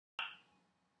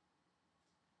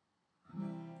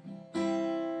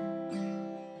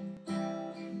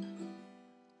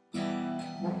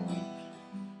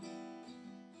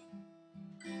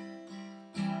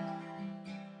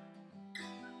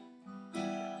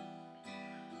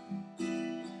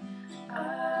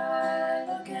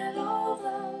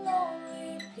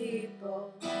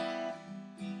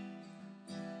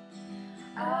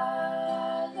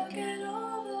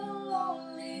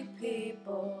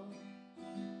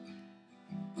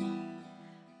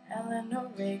Eleanor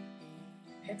Rigby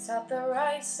picks out the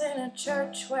rice in a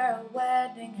church where a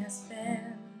wedding has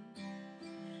been.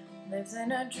 Lives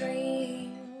in a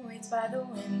dream, waits by the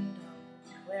window,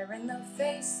 wearing the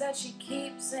face that she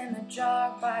keeps in the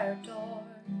jar by her door.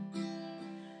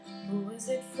 Who is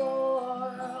it for?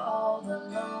 All the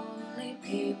lonely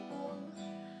people.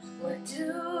 Where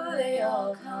do they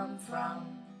all come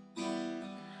from?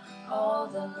 All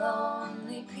the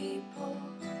lonely people.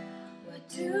 Where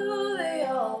do they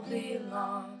all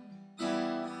belong?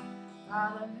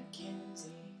 Father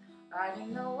Mackenzie,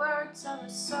 writing the words of a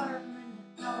sermon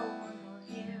that no one will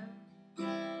hear.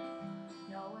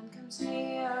 No one comes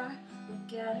near,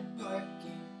 look at him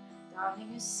working, darning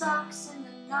his socks in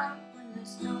the night when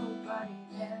there's nobody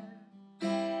there.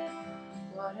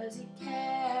 What does he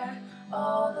care?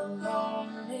 All the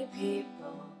lonely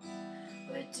people,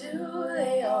 where do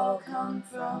they all come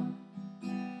from?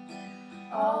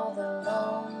 All the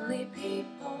lonely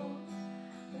people,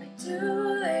 where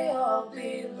do they all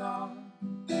belong?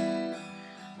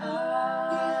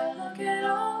 I look at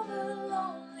all the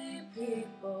lonely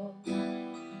people.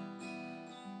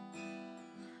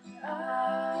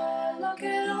 I look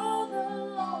at all the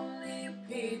lonely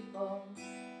people.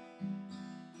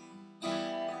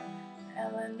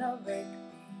 Eleanor Rigby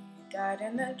died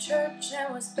in the church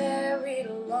and was buried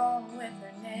along with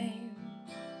her name.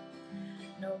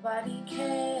 Nobody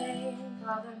came.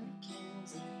 Father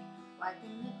Mackenzie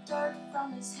wiping the dirt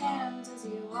from his hands as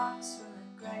he walks from the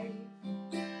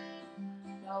grave.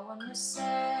 No one was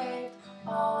saved.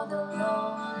 All the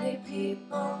lonely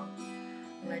people,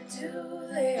 where do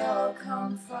they all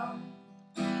come from?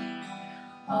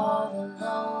 All the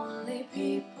lonely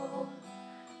people,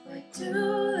 where do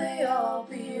they all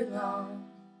belong?